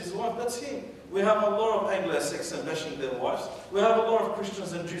bashes his wife, that's him. We have a lot of Anglo-Saxons bashing their wives. We have a lot of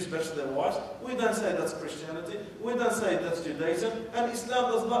Christians and Jews bash their wives. We don't say that's Christianity. We don't say that's Judaism. And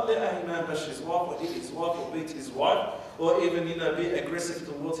Islam does not let a man bash his wife or hit his wife or beat his wife or even be aggressive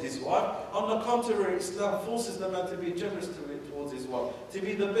towards his wife. On the contrary, Islam forces the man to be generous towards his wife, to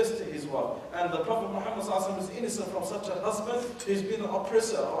be the best to his wife. And the Prophet Muhammad is innocent from such a husband who's been an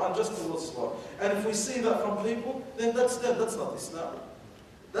oppressor or unjust towards his wife. And if we see that from people, then that's them, that's not Islam.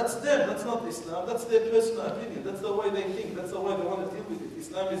 That's them, that's not Islam, that's their personal opinion, that's the way they think, that's the way they want to deal with it.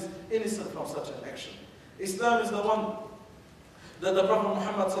 Islam is innocent from such an action. Islam is the one that the Prophet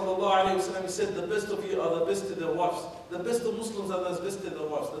Muhammad said, the best of you are the best to their wives. The best of Muslims are those best to their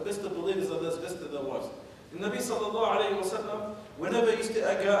wives. The best of believers are those best to their wives. The Nabi sallallahu whenever he used to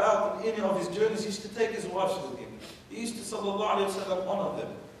go out on any of his journeys, he used to take his wives with him. He used to honor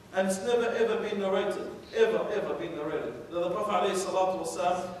them. And it's never ever been narrated, ever been narrated, that the Prophet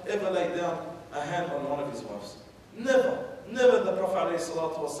ﷺ ever laid down a hand on one of his wives. Never the Prophet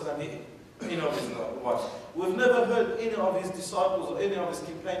ﷺ hit any of his wives. We've never heard any of his disciples or any of his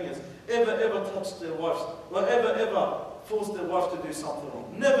companions ever touch their wives, or ever force their wives to do something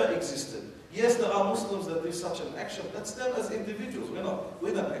wrong. Never existed. Yes, there are Muslims that do such an action. That's them as individuals. We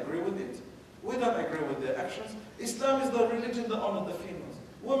don't agree with it. We don't agree with their actions. Islam is the religion that honors the females.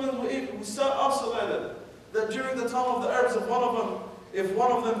 Women were so isolated that during the time of the Arabs, if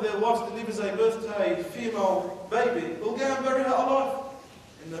one of them, their wives delivers a birth to a female baby, they'll go and bury her alive.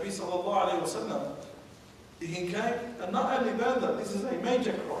 And Nabi sallallahu alayhi wa sallam, he came and not only banned that, this is a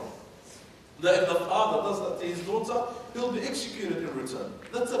major crime. That if the father does that to his daughter, he'll be executed in return.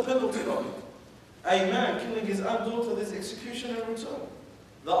 That's a penalty of it. A man killing his own daughter, there's execution in return.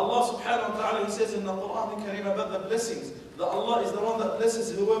 That Allah subhanahu wa ta'ala, he says in the Quran al-Kareem about the blessings, that Allah is the one that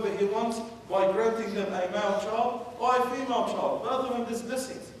blesses whoever He wants by granting them a male child or a female child. Both of them there's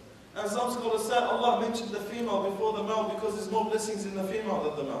blessings. And some scholars say Allah mentioned the female before the male because there's more blessings in the female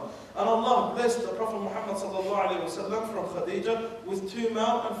than the male. And Allah blessed the Prophet Muhammad from Khadija with 2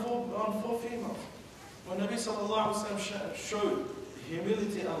 male and 4 females. When Nabi showed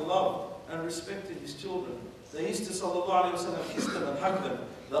humility and love and respected his children, they used to kiss them and hug them.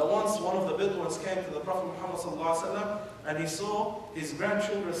 That once one of the Bedouins came to the Prophet Muhammad and he saw his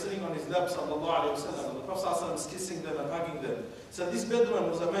grandchildren sitting on his lap and the Prophet was kissing them and hugging them. So this Bedouin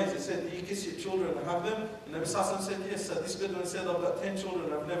was amazed. He said, "Do you kiss your children and hug them?" And Nabi said, "Yes." So this Bedouin said, "I've got 10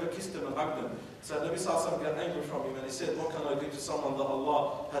 children, I've never kissed them and hugged them." So Nabi got angry from him and he said, "What can I do to someone that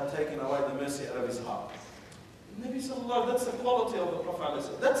Allah had taken away the mercy out of his heart?" Nabi that's the quality of the Prophet.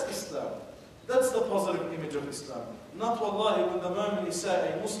 That's Islam. That's the positive image of Islam. Not wallahi, when the moment you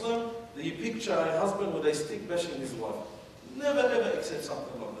say a Muslim, that you picture a husband with a stick bashing his wife. Never ever accept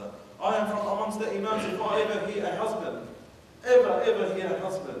something like that. I am from amongst the Imams, if I ever hear a husband,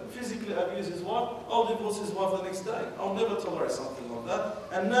 physically abuse his wife, I'll divorce his wife the next day. I'll never tolerate something like that.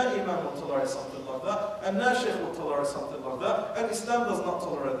 And no Imam will tolerate something like that. And no Sheikh will tolerate something like that. And Islam does not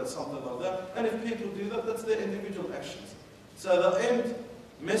tolerate something like that. And if people do that, that's their individual actions. So the end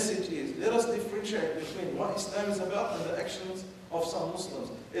message is, let us differentiate between what Islam is about and the actions of some Muslims.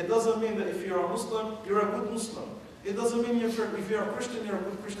 It doesn't mean that if you're a Muslim, you're a good Muslim. It doesn't mean if you're a Christian, you're a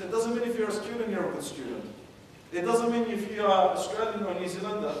good Christian. It doesn't mean if you're a student, you're a good student. It doesn't mean if you are Australian or New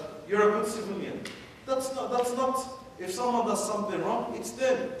Zealander, you're a good civilian. That's not, if someone does something wrong, it's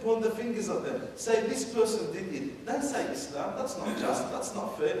them. Point the fingers at them. Say, this person did it. Don't say Islam, that's not just, that's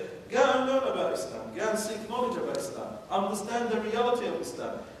not fair. Go and learn about Islam. Go and seek knowledge about Islam. Understand the reality of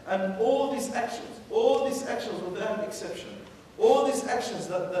Islam. And all these actions without exception, all these actions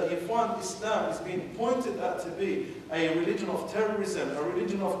that you find Islam is being pointed at to be a religion of terrorism, a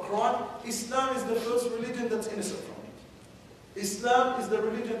religion of crime, Islam is the first religion that's innocent from it. Islam is the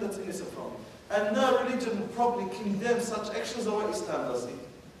religion that's innocent from it. And no religion will probably condemn such actions the way Islam does it.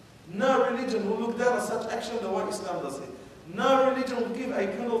 No religion will look down on such action the way Islam does it. No religion will give a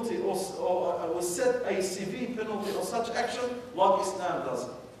penalty or will set a severe penalty on such action like Islam does.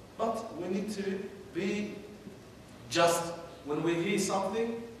 But we need to be just. When we hear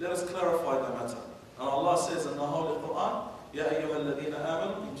something, let us clarify the matter. And Allah says in the Holy Quran, يَا أَيُّهَا الَّذِينَ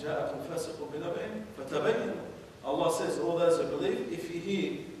آمَنُوا إِنْ جَاءَكُمْ فَاسِقٌ بِنَبَإٍ فَتَبَيَّنُوا. Allah says, all those who believe, if you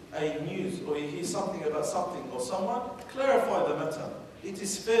hear a news or you hear something about something or someone, clarify the matter. It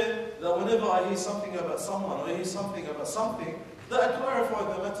is fair that whenever I hear something about someone or I hear something about something, that I clarify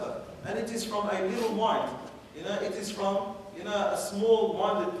the matter. And it is from a little mind. It is from a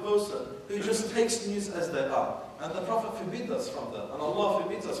small-minded person who just takes news as they are. And the Prophet forbids us from that, and Allah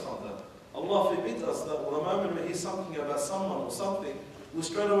forbids us from that. Allah forbids us that the moment we hear something about someone or something, we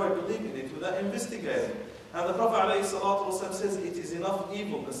straight away believe in it without investigating. And the Prophet ﷺ says it is enough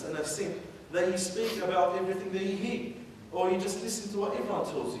evilness and of sin that you speak about everything that you hear, or you just listen to what everyone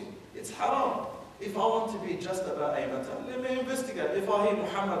tells you. It's haram. If I want to be just about a matter, let me investigate. If I hear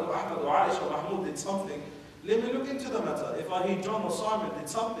Muhammad or Ahmad or Aisha or Mahmoud did something, let me look into the matter. If I hear John or Simon did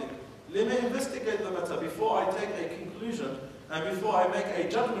something, let me investigate the matter before I take a conclusion and before I make a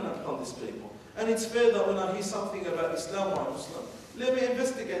judgment upon these people. And it's fair that when I hear something about Islam or Muslim, let me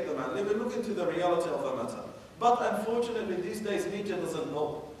investigate the matter. Let me look into the reality of the matter. But unfortunately, these days, media doesn't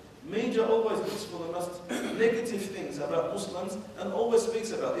know. Media always looks for the most negative things about Muslims and always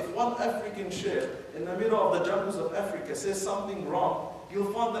speaks about. If one African sheikh in the middle of the jungles of Africa says something wrong,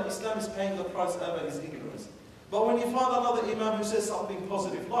 you'll find that Islam is paying the price over his ignorance. But when you find another imam who says something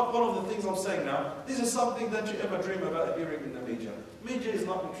positive, like one of the things I'm saying now, this is something that you ever dream about hearing in the media. Media is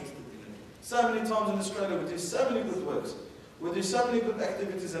not interested in it. So many times in Australia we do so many good works. We do so many good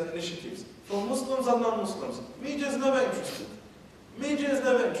activities and initiatives for Muslims and non-Muslims. Media is never interested. Media is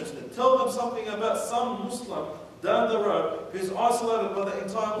never interested. Tell them something about some Muslim down the road who's isolated by the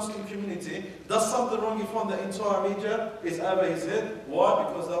entire Muslim community, does something wrong, you find the entire media is over his head. Why?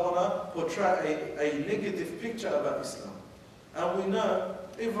 Because they want to portray a negative picture about Islam. And we know,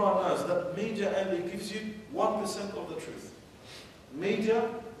 everyone knows that media only gives you 1% of the truth. Media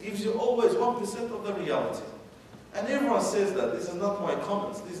gives you always 1% of the reality. And everyone says that. This is not my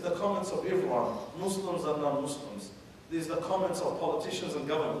comments. These are the comments of everyone, Muslims and non-Muslims. These are the comments of politicians and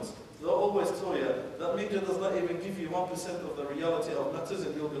governments. They'll always tell you that media does not even give you 1% of the reality of matters,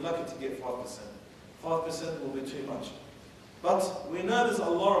 and you'll be lucky to get 5%. 5% will be too much. But we know there's a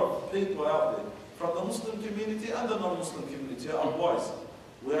lot of people out there, from the Muslim community and the non-Muslim community, are wise.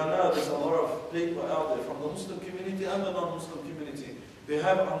 We know there's a lot of people out there, from the Muslim community and the non-Muslim community, who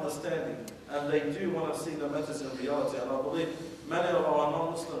have understanding, and they do want to see the matters in reality. And I believe many of our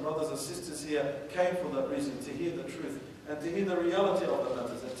non-Muslim brothers and sisters here came for that reason, to hear the truth, and to hear the reality of the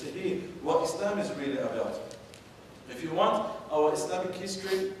matters, and to hear what Islam is really about. If you want our Islamic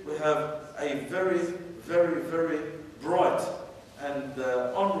history, we have a very, very, very bright and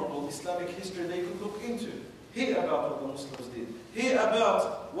honorable Islamic history that you could look into. Hear about what the Muslims did. Hear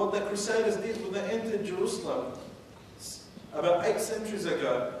about what the Crusaders did when they entered Jerusalem about 8 centuries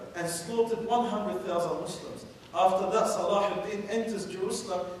ago and slaughtered 100,000 Muslims. After that, Salah ad-Din enters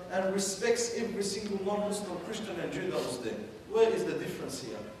Jerusalem and respects every single non-Muslim Christian and Jew that was there. Where is the difference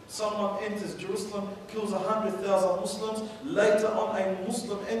here? Someone enters Jerusalem, kills 100,000 Muslims, later on a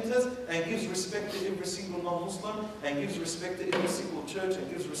Muslim enters and gives respect to every single non-Muslim, and gives respect to every single church, and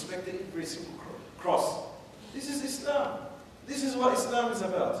gives respect to every single cross. This is Islam. This is what Islam is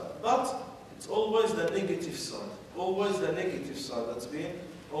about. But it's always the negative side. Always the negative side that's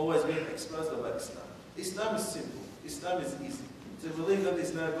always being exposed about Islam. Islam is simple. Islam is easy. To believe that there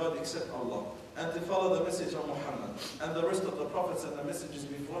is no God except Allah, and to follow the message of Muhammad. And the rest of the prophets and the messages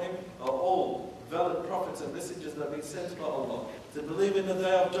before him are all valid prophets and messages that have been sent by Allah. To believe in the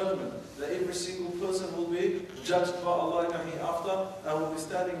day of judgment, that every single person will be judged by Allah in the hereafter, and will be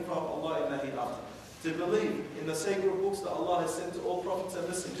standing from Allah in the hereafter. To believe in the sacred books that Allah has sent to all prophets and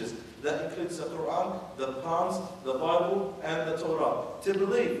messengers. That includes the Quran, the Psalms, the Bible, and the Torah. To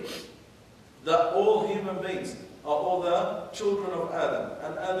believe that all human beings are all the children of Adam,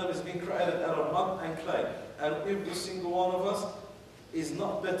 and Adam has been created out of mud and clay, and every single one of us is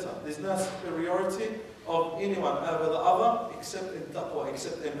not better. There's no superiority of anyone over the other, except in taqwa,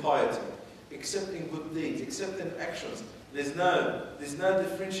 except in piety, except in good deeds, except in actions. There's no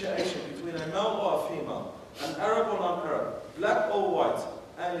differentiation between a male or a female, an Arab or non-Arab, black or white.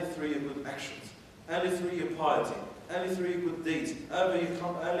 Only through your good actions, only through your piety, only through your good deeds, only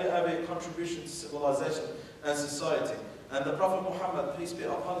over your contribution to civilization and society. And the Prophet Muhammad, peace be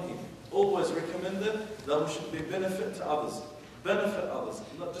upon him, always recommended that we should be benefit to others. Benefit others,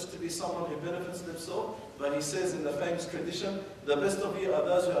 not just to be someone who benefits themselves, but he says in the famous tradition, the best of you are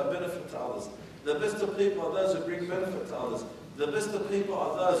those who are benefit to others. The best of people are those who bring benefit to others. The best of people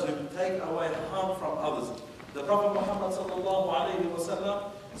are those who take away harm from others. The Prophet Muhammad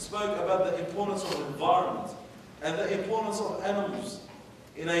spoke about the importance of environment and the importance of animals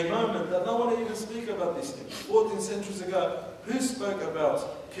in a moment that no one even speak about these things. 14 centuries ago, who spoke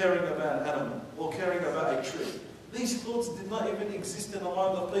about caring about an animal or caring about a tree? These thoughts did not even exist in the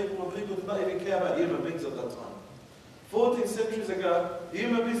mind of people, and people did not even care about human beings at that time. 14 centuries ago,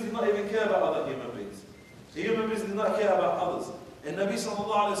 human beings did not even care about other human beings. Human beings did not care about others. And Nabi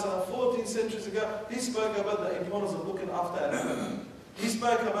sallallahu alayhi wa sallam, 14 centuries ago, he spoke about the importance of looking after an animal. He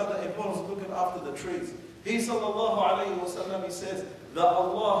spoke about the importance of looking after the trees. He sallallahu alayhi wa sallam, he says that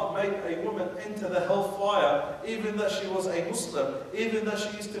Allah made a woman enter the hellfire, even though she was a Muslim, even though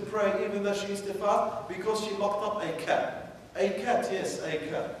she used to pray, even though she used to fast, because she locked up a cat. A cat, yes, a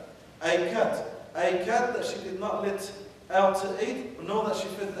cat. A cat. A cat that she did not let out to eat, nor that she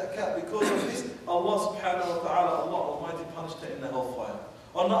fed that cat. Because of this, Allah subhanahu wa ta'ala, Allah Almighty punished her in the hellfire.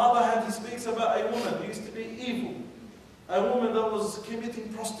 On the other hand, he speaks about a woman who used to be evil. A woman that was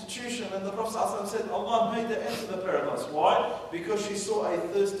committing prostitution, and the Prophet ﷺ said, Allah made her enter the paradise. Why? Because she saw a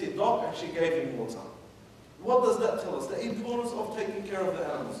thirsty dog and she gave him water. What does that tell us? The importance of taking care of the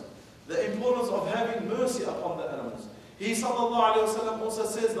animals. The importance of having mercy upon the animals. He sallallahu alayhi wa sallam also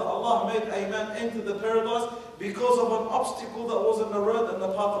says that Allah made a man enter the paradise because of an obstacle that was in the road and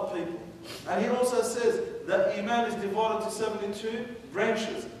the path of people. And he also says that Iman is divided to 72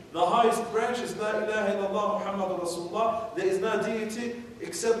 branches. The highest branch is La ilaha illallah Muhammad Rasulullah. There is no deity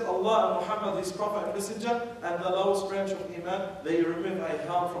except Allah and Muhammad, his prophet and messenger. And the lowest branch of Iman, that you remove a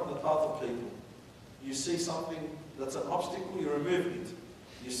harm from the path of people. You see something that's an obstacle, you remove it.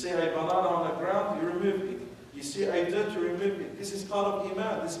 You see a banana on the ground, you remove it. You see a dirt, you remove it. This is part of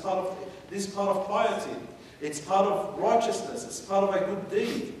Iman, this is part of piety. It's part of righteousness, it's part of a good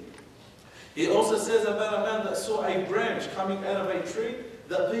deed. He also says about a man that saw a branch coming out of a tree,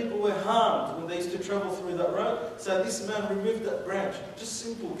 that people were harmed when they used to travel through that road. So this man removed that branch. Just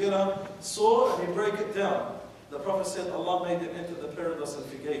simple, get up, saw, and he break it down. The Prophet said Allah made him enter the paradise and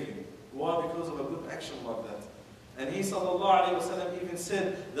forgave him. Why? Because of a good action like that. And he sallallahu alayhi wa sallam even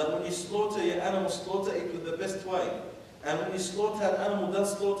said that when you slaughter your animal, slaughter it with the best way. And when you slaughter an animal, don't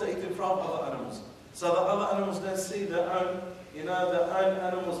slaughter it in front of other animals. So that other animals don't see their own, their own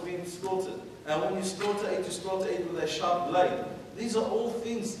animals being slaughtered. And when you slaughter it with a sharp blade. These are all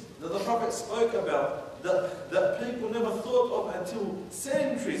things that the Prophet spoke about that people never thought of until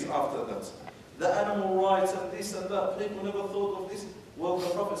centuries after that. The animal rights and this and that, people never thought of this. Well, the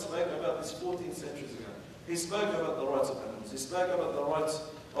Prophet spoke about this 14 centuries ago. He spoke about the rights of animals. He spoke about the rights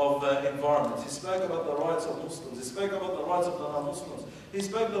of environment. He spoke about the rights of Muslims. He spoke about the rights of the non-Muslims. He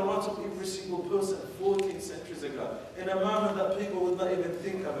spoke the rights of every single person 14 centuries ago, in a moment that people would not even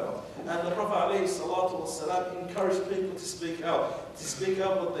think about. And the Prophet ﷺ encouraged people to speak out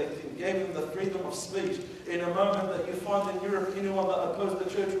what they think, gave them the freedom of speech. In a moment that you find in Europe, anyone that opposed the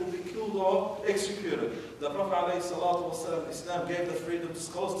church will be killed or executed. The Prophet ﷺ, Islam gave the freedom to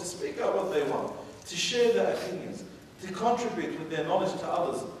scholars to speak out what they want, to share their opinions, to contribute with their knowledge to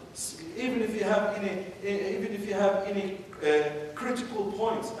others. Even if you have any critical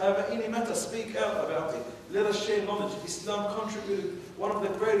points over any matter, speak out about it. Let us share knowledge. Islam contributed one of the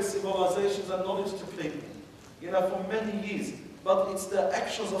greatest civilizations and knowledge to people, for many years. But it's the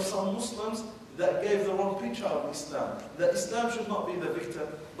actions of some Muslims that gave the wrong picture of Islam. That Islam should not be the victim,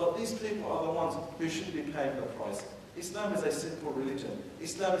 but these people are the ones who should be paying the price. Islam is a simple religion.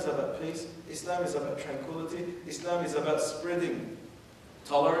 Islam is about peace. Islam is about tranquility. Islam is about spreading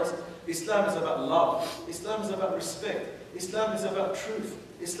tolerance. Islam is about love. Islam is about respect. Islam is about truth.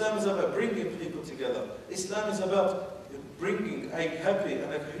 Islam is about bringing people together. Islam is about bringing a happy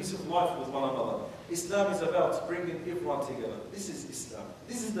and a cohesive life with one another. Islam is about bringing everyone together. This is Islam.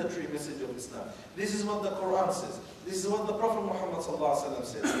 This is the true message of Islam. This is what the Quran says. This is what the Prophet Muhammad ﷺ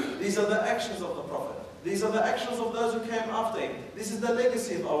says. These are the actions of the Prophet. These are the actions of those who came after him. This is the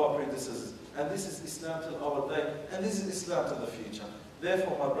legacy of our predecessors. And this is Islam till our day. And this is Islam to the future.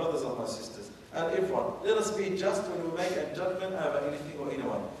 Therefore, my brothers and my sisters, and everyone, let us be just when we make a judgment over anything or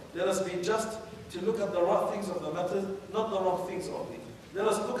anyone. Let us be just to look at the right things of the matter, not the wrong things of it. Let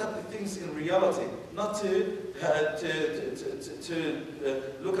us look at the things in reality, not to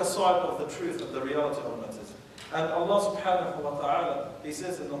look aside of the truth and the reality of matters. And Allah subhanahu wa ta'ala, He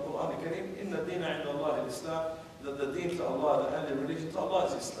says in the Quran Al-Kareem, Inna deena inda Allah al-Islam, that the deen to Allah, the only religion to Allah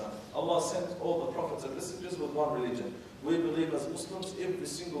is Islam. Allah sent all the prophets and messengers with one religion. We believe as Muslims, every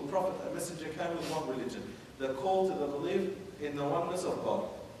single prophet and messenger came with one religion. The call to the belief in the oneness of God.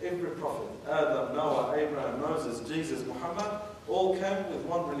 Every prophet, Adam, Noah, Abraham, Moses, Jesus, Muhammad, all came with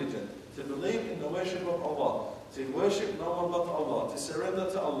one religion. To believe in the worship of Allah. To worship no one but Allah. To surrender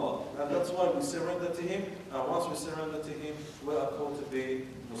to Allah. And that's why we surrender to Him. And once we surrender to Him, we are called to be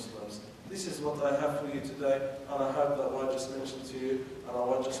Muslims. This is what I have for you today, and I hope that what I just mentioned to you and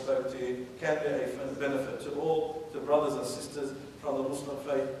what I just spoke to you can be a benefit to all, to brothers and sisters from the Muslim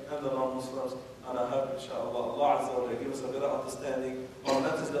faith and the non-Muslims. And I hope, inshallah, Allah Azza wa Jalla give us a better understanding on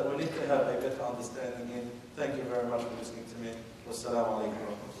matters that we need to have a better understanding in. Thank you very much for listening to me. Wassalamu alaikum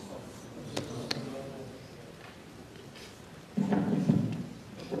wa rahmatullah.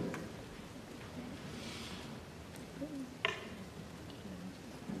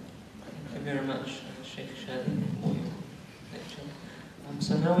 very much, Sheikh Shady, for your lecture.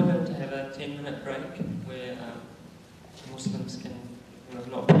 So now we're going to have a 10-minute break where Muslims who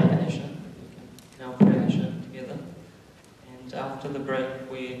have not prayed Isha, we can now pray Isha together. And after the break,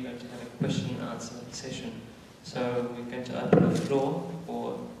 we're going to have a question and answer session. So we're going to open the floor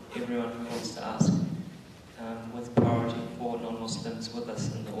for everyone who wants to ask, with priority for non-Muslims with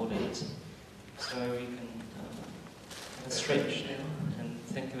us in the audience. So you can have a stretch now and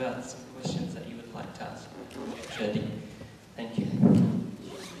think about some questions that you would like to ask. Shady. Thank you.